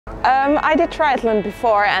I did triathlon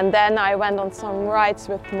before, and then I went on some rides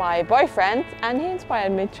with my boyfriend, and he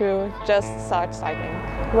inspired me to just start cycling.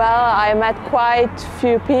 Well, I met quite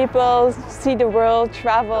few people, see the world,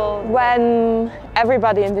 travel. When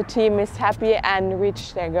everybody in the team is happy and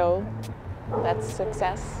reach their goal, that's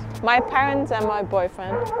success. My parents and my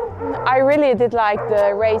boyfriend. I really did like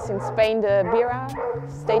the race in Spain, the Bira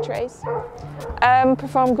stage race.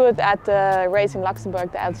 Performed good at the race in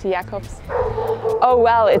Luxembourg, the LT Jacobs. Oh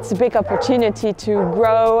well, it's a big opportunity to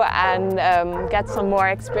grow and get some more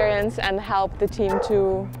experience and help the team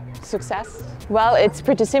to success. Well, it's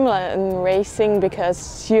pretty similar in racing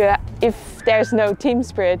because if there's no team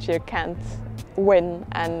spirit, you can't win.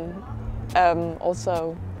 And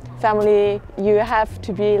also family, you have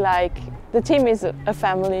to be like, the team is a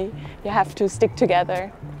family. You have to stick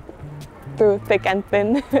together through thick and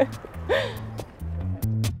thin.